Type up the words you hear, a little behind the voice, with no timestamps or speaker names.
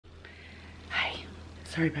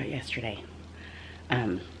sorry about yesterday.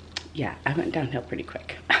 Yeah, I went downhill pretty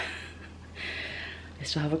quick. I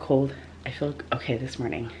still have a cold. I feel okay this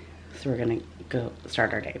morning, so we're gonna go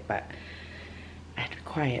start our day, but I had to be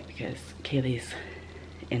quiet because Kaylee's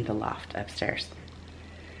in the loft upstairs.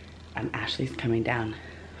 Ashley's coming down.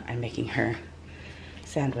 I'm making her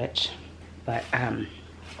sandwich, but I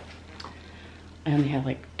only have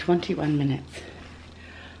like 21 minutes.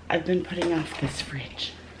 I've been putting off this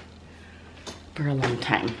fridge for a long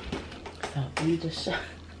time, so let me just show.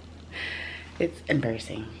 It's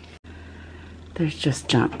embarrassing. There's just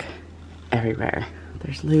junk everywhere.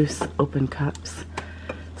 There's loose open cups,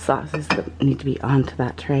 sauces that need to be onto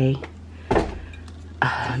that tray.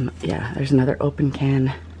 Yeah, there's another open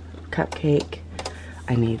can cupcake.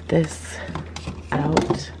 I need this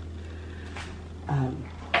out.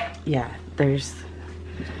 Yeah,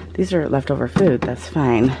 these are leftover food, that's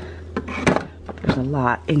fine. There's a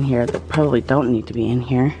lot in here that probably don't need to be in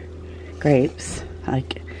here. Grapes,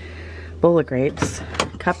 like bowl of grapes,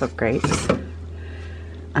 cup of grapes.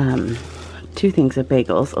 2 things of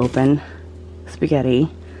bagels open, spaghetti.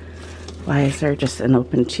 Why is there just an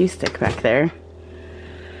open cheese stick back there?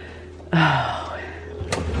 Oh,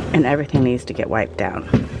 and everything needs to get wiped down.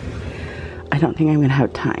 I don't think I'm gonna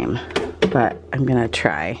have time, but I'm gonna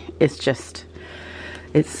try. It's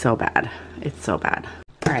so bad. It's so bad.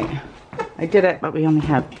 All right, I did it, but we only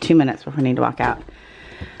have 2 minutes before we need to walk out.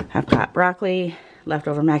 I've got broccoli,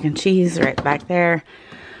 leftover mac and cheese right back there.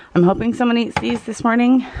 I'm hoping someone eats these this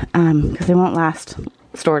morning because they won't last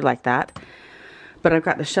stored like that. But I've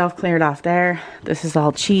got the shelf cleared off there. This is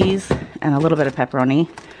all cheese and a little bit of pepperoni.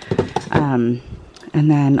 And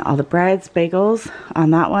then all the breads, bagels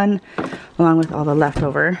on that one, along with all the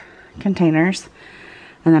leftover containers.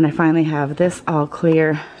 And then I finally have this all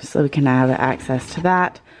clear so we can have access to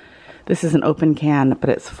that. This is an open can, but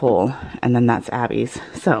it's full. And then that's Abby's.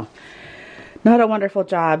 So, not a wonderful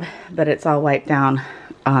job, but it's all wiped down.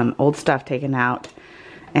 Old stuff taken out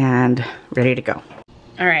and ready to go.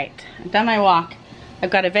 All right, I've done my walk.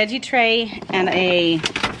 I've got a veggie tray and a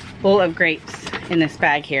bowl of grapes in this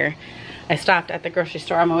bag here. I stopped at the grocery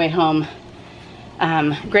store on my way home.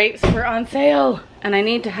 Grapes were on sale, and I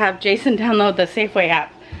need to have Jason download the Safeway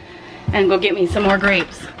app and go get me some more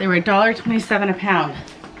grapes. They were $1.27 a pound.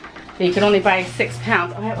 So you could only buy 6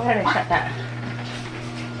 pounds. Oh, why did I shut that?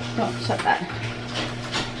 Don't shut that.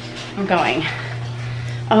 I'm going.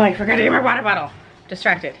 Oh, I forgot to get my water bottle.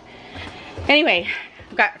 Distracted. Anyway,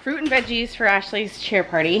 I've got fruit and veggies for Ashley's cheer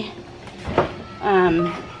party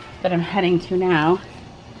that I'm heading to now.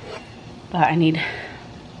 But I need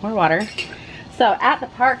more water. So at the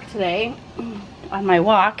park today, on my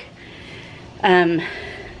walk, I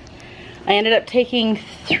ended up taking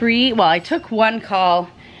 3, well, I took 1 call,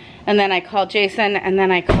 and then I called Jason, and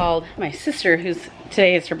then I called my sister,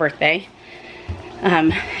 today is her birthday.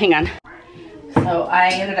 Hang on. So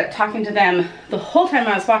I ended up talking to them the whole time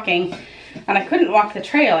I was walking, and I couldn't walk the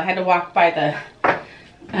trail. I had to walk by the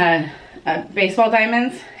baseball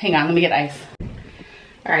diamonds. Hang on, let me get ice.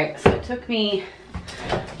 All right, so it took me,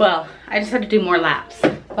 well, I just had to do more laps.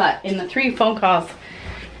 But in the 3 phone calls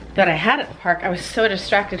that I had at the park, I was so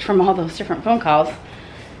distracted from all those different phone calls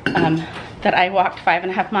that I walked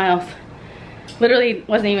 5.5 miles. Literally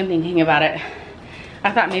wasn't even thinking about it.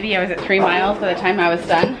 I thought maybe I was at 3 miles by the time I was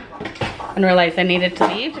done and realized I needed to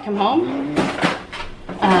leave to come home.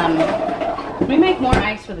 We make more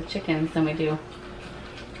ice for the chickens than we do.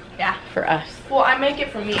 Yeah, for us. Well, I make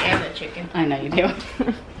it for me and the chicken. I know you do.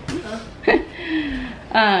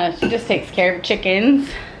 She just takes care of chickens.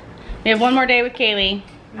 We have 1 more day with Kaylee.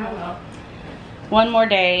 I don't know. 1 more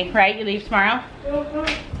day, right? You leave tomorrow?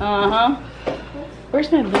 Uh-huh. Where's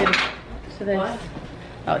my lid to this? What?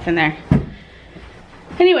 Oh, it's in there.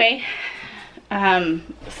 Anyway,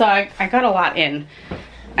 so I got a lot in.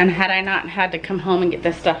 And had I not had to come home and get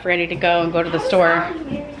this stuff ready to go and go to the store,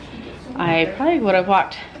 I probably would have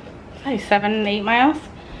walked probably 7, 8 miles.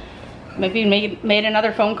 Maybe made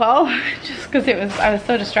another phone call just because I was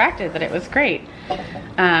so distracted that it was great.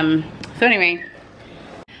 So anyway,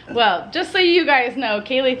 well, just so you guys know,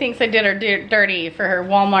 Kaylee thinks I did her dirty for her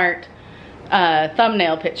Walmart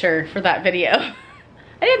thumbnail picture for that video.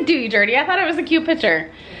 I didn't do you dirty. I thought it was a cute picture.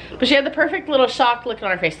 But she had the perfect little shocked look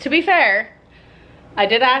on her face. To be fair, I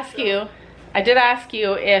did ask you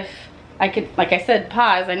if I could, like I said,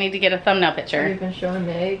 pause. I need to get a thumbnail picture. Have you been showing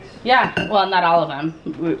the eggs? Yeah, well, not all of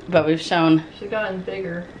them, but we've shown. She's gotten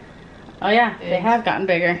bigger. Oh yeah, eggs. They have gotten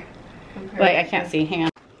bigger. Wait, I can't see, hang on.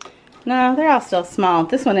 No, they're all still small.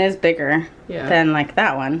 This one is bigger than like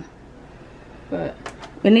that one. But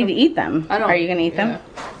we need to eat them. I don't, Are you gonna eat them?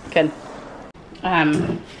 Good.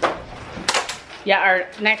 Yeah, our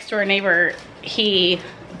next door neighbor, they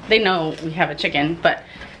know we have a chicken, but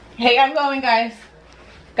hey, I'm going, guys.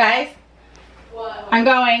 Guys, what? I'm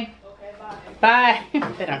going. Okay, bye. Bye.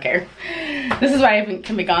 They don't care. This is why I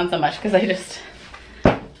can be gone so much, because they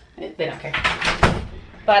don't care.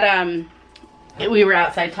 But we were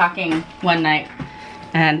outside talking one night,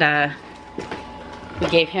 and we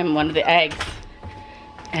gave him one of the eggs,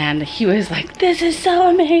 and he was like, "This is so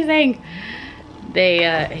amazing."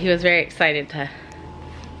 He was very excited to.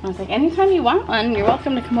 I was like, anytime you want one, you're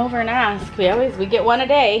welcome to come over and ask. We get one a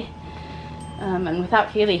day, and without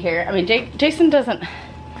Kaylee here, I mean, Jason doesn't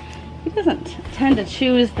tend to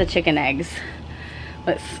choose the chicken eggs.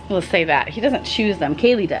 We'll say that he doesn't choose them.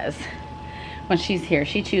 Kaylee does. When she's here,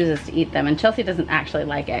 she chooses to eat them, and Chelsea doesn't actually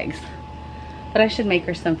like eggs. But I should make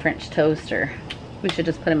her some French toast, or we should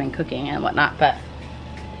just put them in cooking and whatnot. But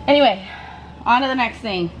anyway, on to the next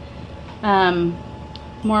thing.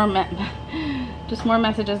 Just more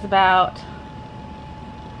messages about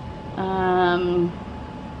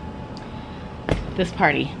this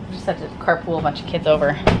party. We just had to carpool a bunch of kids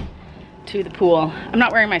over to the pool. I'm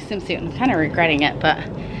not wearing my swimsuit. I'm kind of regretting it, but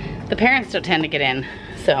the parents don't tend to get in,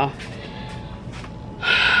 so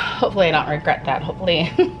hopefully I don't regret that.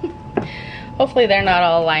 Hopefully they're not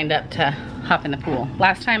all lined up to hop in the pool.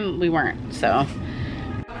 Last time we weren't, so.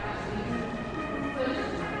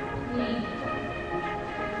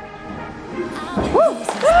 Woo! Woo!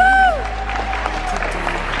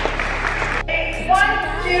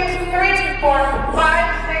 1, 2, 3, 4,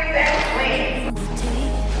 5, 6, and leave.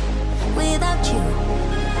 Without you,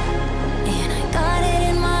 and I got it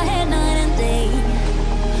in my head night and day,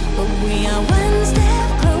 but we are one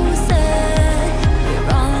step closer.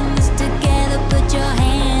 We're all in this together. Put your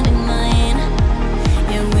hand in mine.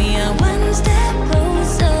 Yeah, we are one step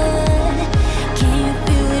closer. Can you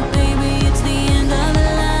feel it, baby? It's the end of the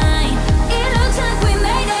line. It looks like we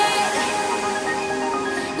made it.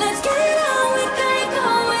 Let's get it on. We got it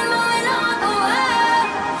going, moving on the world.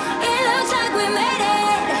 It looks like we made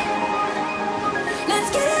it. Let's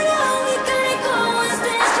get it on. We got it going,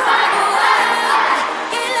 stay strong.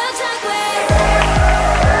 It looks like we.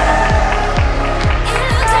 It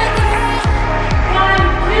looks like we. 1,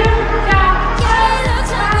 2, stop. Yeah, it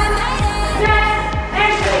looks like we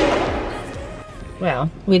made it. Well,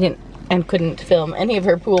 we didn't and couldn't film any of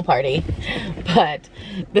her pool party, but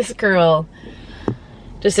this girl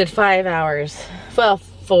just did 5 hours, well,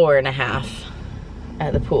 4.5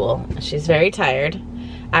 at the pool. She's very tired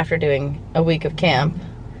after doing a week of camp.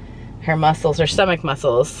 Her muscles, her stomach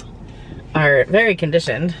muscles are very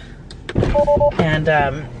conditioned, and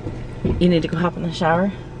you need to go hop in the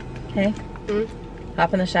shower, okay?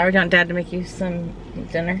 Hop in the shower. Do you want Dad to make you some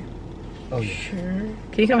dinner? Oh, yeah. Sure.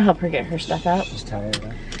 Can you come help her get her stuff out? She's tired,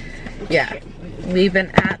 huh? Yeah. We've been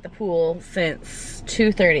at the pool since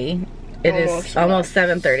 2:30. It is almost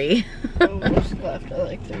 7:30. Almost left at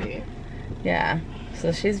like 3. Yeah.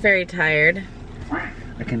 So she's very tired.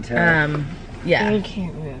 I can tell. Yeah. I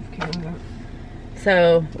can't move.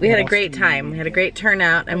 So we had a great time. We had a great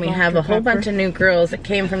turnout, and we have a whole bunch of new girls that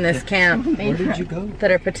came from this camp Where did you go?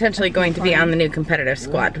 that are potentially going to be on the new competitive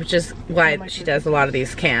squad, which is why she does a lot of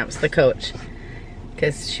these camps, the coach.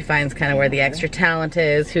 Because she finds kind of where the extra talent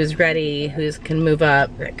is, who's ready, who can move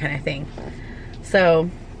up, that kind of thing. So,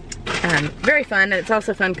 very fun. And it's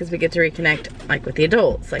also fun because we get to reconnect like with the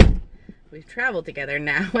adults. Like, we've traveled together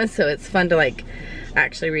now, so it's fun to like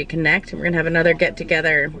actually reconnect. And we're gonna have another get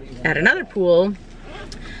together at another pool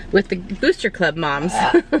with the booster club moms.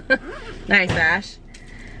 Nice, Ash.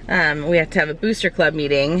 We have to have a booster club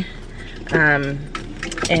meeting, and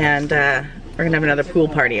we're gonna have another pool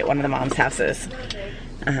party at one of the moms' houses.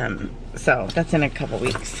 So that's in a couple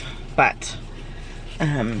weeks. But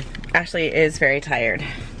Ashley is very tired,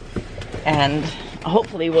 and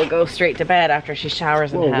hopefully we'll go straight to bed after she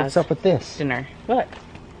showers and has What's up with this? dinner. What?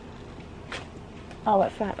 Oh,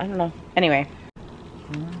 what's that? I don't know. Anyway.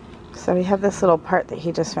 So we have this little part that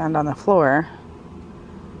he just found on the floor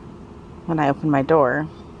when I opened my door.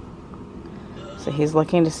 So he's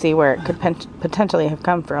looking to see where it could potentially have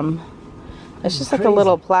come from. It's just like a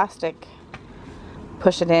little plastic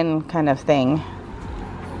push it in kind of thing.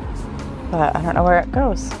 But I don't know where it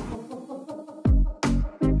goes.